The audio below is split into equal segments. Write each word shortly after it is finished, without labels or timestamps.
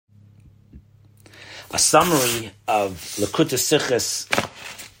a summary of Likutei Sichos,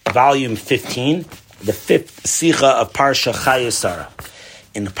 volume 15, the fifth Sicha of Parsha Chaye Sara.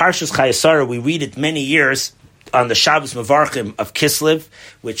 In Parsha Chaye Sara, we read it many years on the Shabbos Mevarchim of Kislev,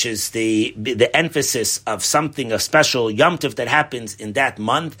 which is the emphasis of something, a special Yom Tov that happens in that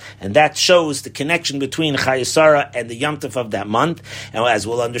month, and that shows the connection between Chaye Sara and the Yom Tov of that month. And as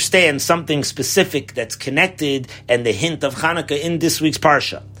we'll understand, something specific that's connected and the hint of Chanukah in this week's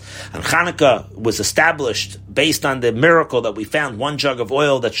Parsha. And Chanukah was established based on the miracle that we found one jug of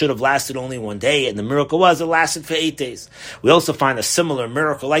oil that should have lasted only one day, and the miracle was it lasted for 8 days. We also find a similar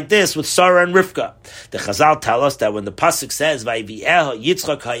miracle like this with Sarah and Rivka. The Chazal tell us that when the pasuk says that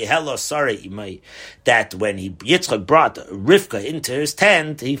when Yitzchak brought Rivka into his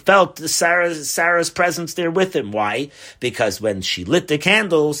tent, he felt Sarah's presence there with him. Why? Because when she lit the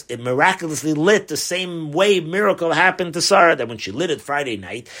candles, it miraculously lit the same way miracle happened to Sarah, that when she lit it Friday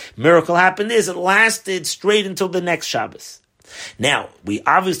night, miracle happened is it lasted straight until the next Shabbos. Now, we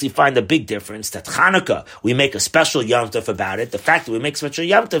obviously find a big difference that Chanukah, we make a special Yom Tov about it. The fact that we make special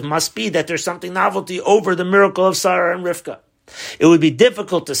Yom Tov must be that there's something novelty over the miracle of Sarah and Rivka. It would be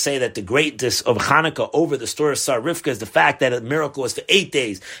difficult to say that the greatness of Chanukah over the story of Sarah Rivka is the fact that a miracle was for 8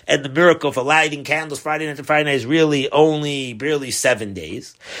 days, and the miracle for lighting candles Friday night to Friday night is really only barely 7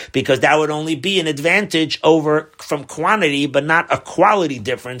 days, because that would only be an advantage over from quantity, but not a quality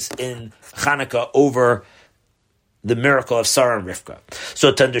difference in Chanukah over the miracle of Sarah and Rivka.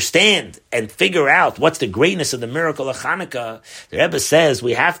 So to understand and figure out what's the greatness of the miracle of Chanukah, the Rebbe says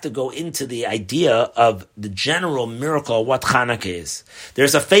we have to go into the idea of the general miracle of what Chanukah is.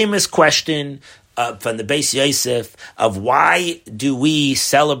 There's a famous question from the Beis Yosef of why do we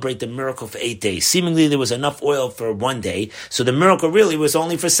celebrate the miracle for 8 days? Seemingly there was enough oil for 1 day, so the miracle really was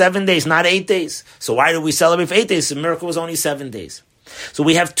only for 7 days, not 8 days. So why do we celebrate for 8 days? The miracle was only 7 days. So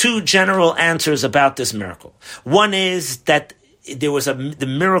we have two general answers about this miracle. One is that the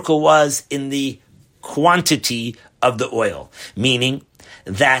miracle was in the quantity of the oil, meaning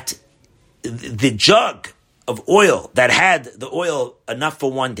that the jug of oil that had the oil enough for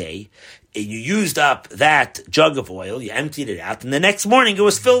 1 day, you used up that jug of oil, you emptied it out, and the next morning it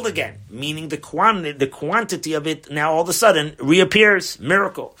was filled again, meaning the quantity of it now all of a sudden reappears,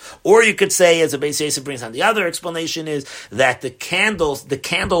 miracle. Or you could say, as the Beis Yosef brings on, the other explanation is that the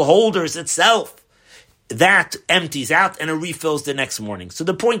candle holders itself, that empties out and it refills the next morning. So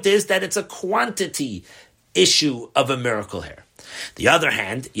the point is that it's a quantity issue of a miracle here. The other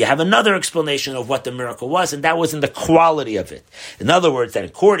hand, you have another explanation of what the miracle was, and that was in the quality of it. In other words, that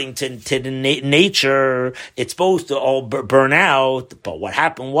according to the nature, it's supposed to all burn out, but what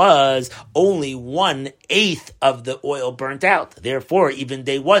happened was only 1/8 of the oil burnt out. Therefore, even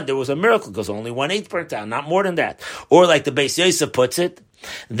day one, there was a miracle because only 1/8 burnt out, not more than that. Or like the Beis Yosef puts it,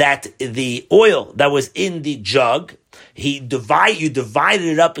 that the oil that was in the jug, you divided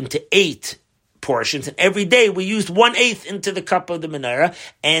it up into 8 portions, and every day we used 1/8 into the cup of the menorah,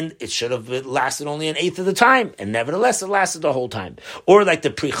 and it should have lasted only 1/8 of the time, and nevertheless it lasted the whole time. Or like the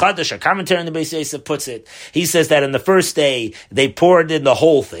Pri Chadash, a commentary on the Beis Yosef, puts it, he says that in the first day they poured in the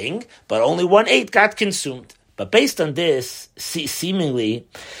whole thing, but only 1/8 got consumed. But based on this, seemingly,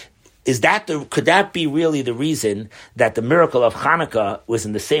 could that be really the reason that the miracle of Chanukah was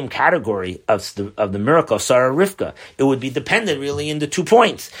in the same category of the miracle of Sarah Rivka? It would be dependent really in the 2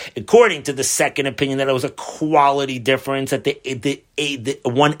 points. According to the second opinion, that it was a quality difference, that the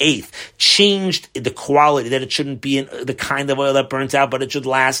 1/8 changed the quality, that it shouldn't be the kind of oil that burns out, but it should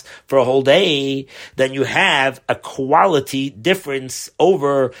last for a whole day. Then you have a quality difference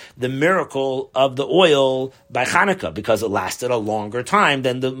over the miracle of the oil by Chanukah, because it lasted a longer time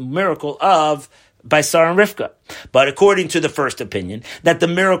than the miracle by Sarah and Rivka. But according to the first opinion, that the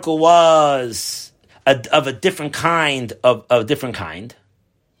miracle was of a different kind,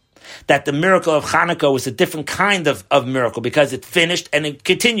 that the miracle of Chanukah was a different kind of miracle because it finished and it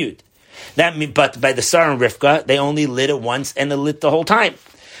continued. But by the Sarah and Rivka, they only lit it once and it lit the whole time.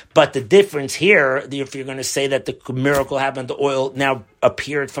 But the difference here, if you're going to say that the miracle happened, the oil now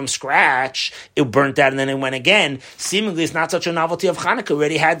appeared from scratch, it burnt out and then it went again, seemingly it's not such a novelty of Chanukah. We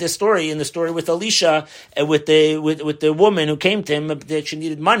already had this story in the story with Elisha, with the woman who came to him that she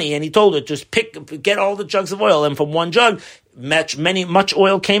needed money, and he told her, just get all the jugs of oil, and from one jug, much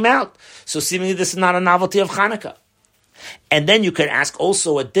oil came out. So seemingly this is not a novelty of Chanukah. And then you could ask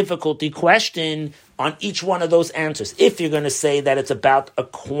also a difficulty question on each one of those answers. If you're going to say that it's about a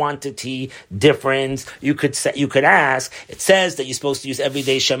quantity difference, you could ask, it says that you're supposed to use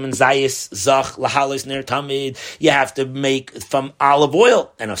everyday shemen zayis, zach, lahalis, ner tamid. You have to make from olive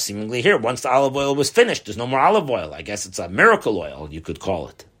oil. And seemingly here, once the olive oil was finished, there's no more olive oil. I guess it's a miracle oil, you could call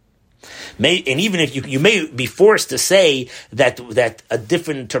it. And even if you may be forced to say that a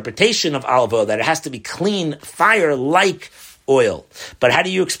different interpretation of olive oil, that it has to be clean fire like oil. But how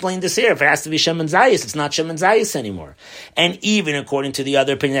do you explain this here? If it has to be Shemen Zayis, it's not Shemen Zayis anymore. And even according to the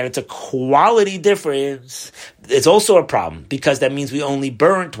other opinion that it's a quality difference, it's also a problem, because that means we only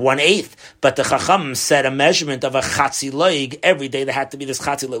burnt 1/8, but the Chacham set a measurement of a chatzi loig. Every day there had to be this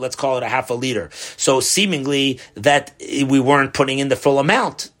chatzi loig, let's call it a half a liter. So seemingly that we weren't putting in the full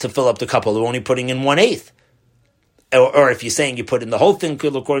amount to fill up the couple, we were only putting in 1/8. Or if you're saying you put in the whole thing,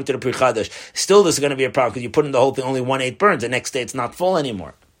 according to the Pri Chadash, still there's going to be a problem, because you put in the whole thing, only 1/8 burns. The next day it's not full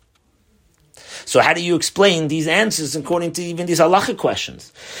anymore. So how do you explain these answers according to even these halachic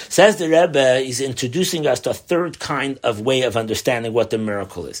questions? Says the Rebbe, he's introducing us to a third kind of way of understanding what the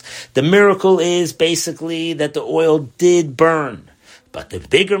miracle is. The miracle is basically that the oil did burn. But the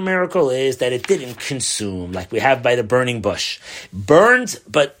bigger miracle is that it didn't consume, like we have by the burning bush. Burns,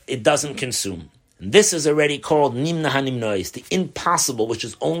 but it doesn't consume. This is already called Nimna HaNimnois, the impossible, which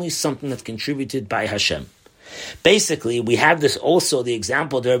is only something that's contributed by Hashem. Basically, we have this also, the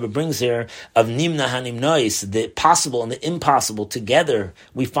example the Rebbe brings here of Nimna HaNimnois, the possible and the impossible together.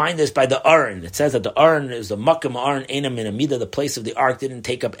 We find this by the Aron. It says that the Aron is the Makam Aron Einam Min Amida, the place of the ark didn't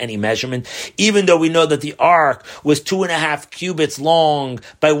take up any measurement, even though we know that the ark was 2.5 cubits long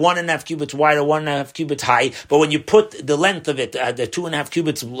by 1.5 cubits wide or 1.5 cubits high. But when you put the length of it, the 2.5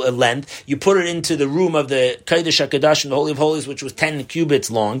 cubits length, you put it into the room of the Kodesh HaKadosh in the Holy of Holies, which was 10 cubits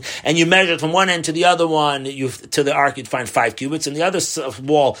long, and you measure it from one end to the other one, to the ark, you'd find 5 cubits, and the other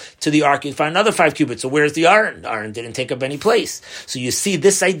wall to the ark, you'd find another 5 cubits. So where's the Aron? Aron didn't take up any place. So you see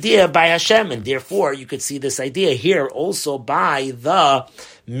this idea by Hashem, and therefore you could see this idea here also by the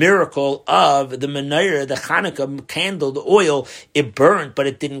miracle of the menorah, the Hanukkah candle, the oil. It burned, but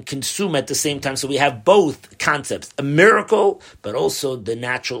it didn't consume at the same time. So we have both concepts, a miracle, but also the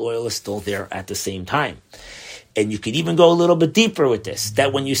natural oil is still there at the same time. And you could even go a little bit deeper with this,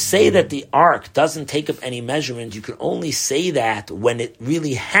 that when you say that the ark doesn't take up any measurement, you can only say that when it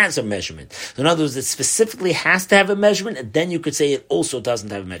really has a measurement. So in other words, it specifically has to have a measurement, and then you could say it also doesn't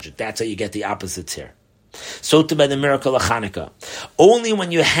have a measurement. That's how you get the opposites here. So too by the miracle of Hanukkah. Only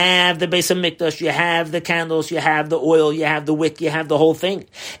when you have the Beis HaMikdash, you have the candles, you have the oil, you have the wick, you have the whole thing.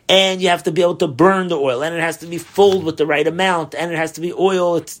 And you have to be able to burn the oil, and it has to be filled with the right amount, and it has to be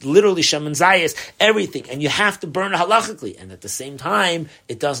oil, it's literally Shemen Zayis, everything. And you have to burn it halachically, and at the same time,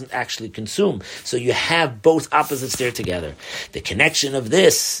 it doesn't actually consume. So you have both opposites there together. The connection of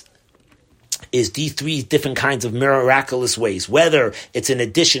this is these three different kinds of miraculous ways, whether it's in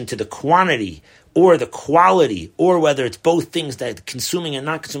addition to the quantity or the quality, or whether it's both things that consuming and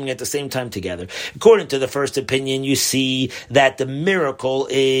not consuming at the same time together. According to the first opinion, you see that the miracle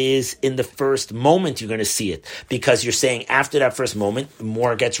is in the first moment you're going to see it, because you're saying after that first moment,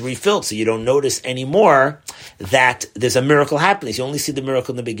 more gets refilled, so you don't notice anymore that there's a miracle happening. You only see the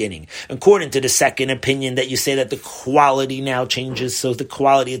miracle in the beginning. According to the second opinion, that you say that the quality now changes, so the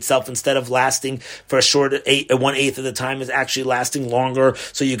quality itself, instead of lasting for a short 1/8 of the time, is actually lasting longer,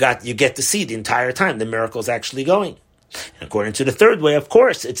 so you get to see the entire time the miracle is actually going. And according to the third way, of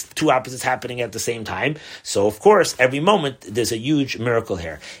course, it's two opposites happening at the same time. So, of course, every moment there's a huge miracle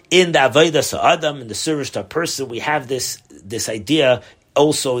here. In the Avodah Sa'adam, in the service to a person, we have this idea.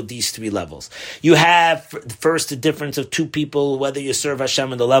 Also, these three levels. You have first the difference of two people, whether you serve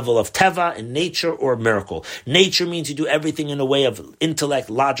Hashem in the level of teva, in nature, or miracle. Nature means you do everything in a way of intellect,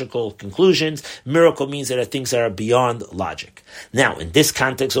 logical conclusions. Miracle means that are things that are beyond logic. Now, in this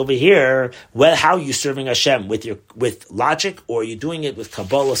context over here, well, how are you serving Hashem? With logic, or are you doing it with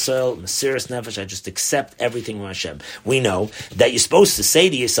Kabbalah Soil, Mesiras Nefesh? I just accept everything from Hashem. We know that you're supposed to say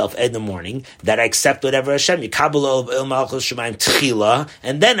to yourself in the morning that I accept whatever Hashem. Yikabel el malchus shemayim tchila.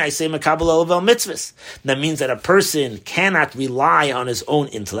 And then I say Makabel Olavel Mitzvahs. That means that a person cannot rely on his own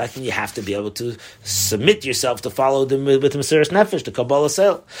intellect, and you have to be able to submit yourself to follow them with Mesiras Nefesh, the Kabbalah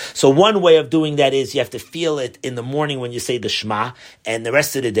Sel. So one way of doing that is you have to feel it in the morning when you say the Shema, and the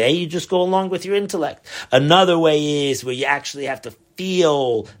rest of the day you just go along with your intellect. Another way is where you actually have to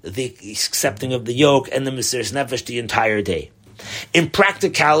feel the accepting of the yoke and the Mesiras Nefesh the entire day. In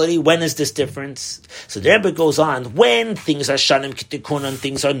practicality, when is this difference? So the Rebbe goes on, when things are shanim k'tikun,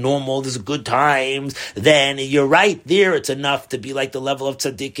 things are normal, there's good times, then you're right there, it's enough to be like the level of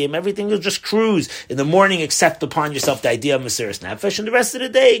tzaddikim, everything will just cruise. In the morning, accept upon yourself the idea of Mesiras Nefesh, and the rest of the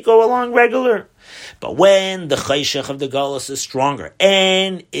day, go along regular. But when the chayshech of the galus is stronger,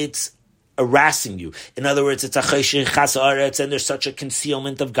 and it's harassing you. In other words, it's a cheshech chasaretz, and there's such a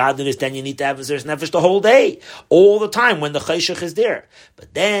concealment of godliness, then you need to have Mesiras Nefesh the whole day, all the time when the cheshech is there.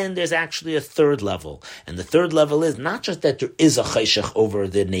 But then there's actually a third level. And the third level is not just that there is a cheshech over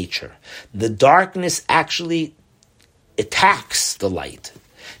the nature. The darkness actually attacks the light.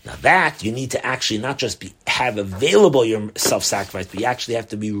 Now that, you need to actually not just have available your self-sacrifice, but you actually have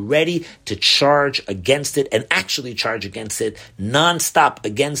to be ready to charge against it and actually charge against it non-stop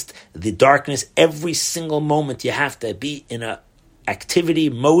against the darkness. Every single moment you have to be in a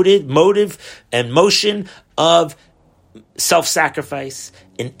activity, motive and motion of self-sacrifice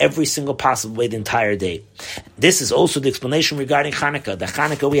in every single possible way the entire day. This is also the explanation regarding Hanukkah. The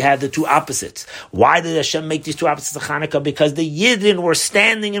Hanukkah, we have the two opposites. Why did Hashem make these two opposites of Hanukkah? Because the Yidden were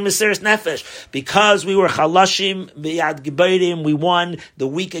standing in Mesiras Nefesh. Because we were Chalashim, B'yad Gibayrim, we won the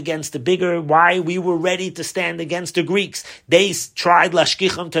weak against the bigger. Why? We were ready to stand against the Greeks. They tried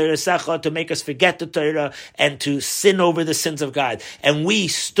Lashkicham Torah to make us forget the Torah and to sin over the sins of God. And we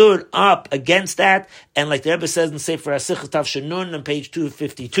stood up against that. And like the Rebbe says in Sefer HaSichos Tav Shenun on page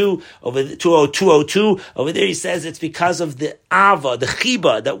 252, over the 202, over there he says it's because of the Ava, the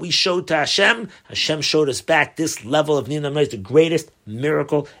Chiba that we showed to Hashem. Hashem showed us back this level of Nina Meis, the greatest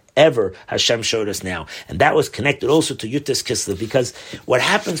miracle ever Hashem showed us now. And that was connected also to Yutas Kislev, because what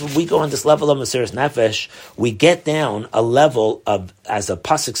happens when we go on this level of Mesiras Nefesh, we get down a level of, as a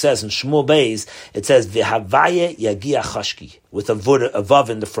pasuk says in Shmuel Beis, it says, V'havaya yagia chashki, with a vav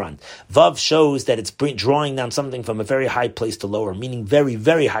in the front. Vav shows that it's drawing down something from a very high place to lower, meaning very,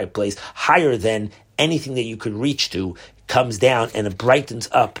 very high place, higher than anything that you could reach to, comes down and it brightens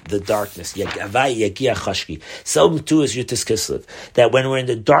up the darkness. So too is Yutas Kislev, that when we're in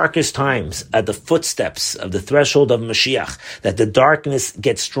the darkest times, at the footsteps of the threshold of Mashiach, that the darkness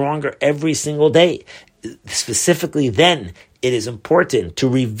gets stronger every single day. Specifically then, it is important to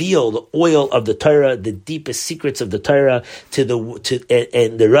reveal the oil of the Torah, the deepest secrets of the Torah,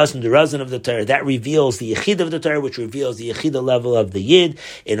 and the razon of the Torah. That reveals the yechid of the Torah, which reveals the yechida level of the yid,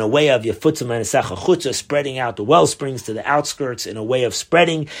 in a way of yafutzim and chutza, spreading out the well springs to the outskirts, in a way of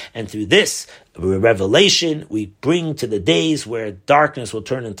spreading. And through this revelation, we bring to the days where darkness will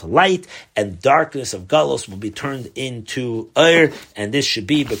turn into light, and darkness of galus will be turned into Ur, and this should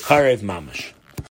be bekarev mamash.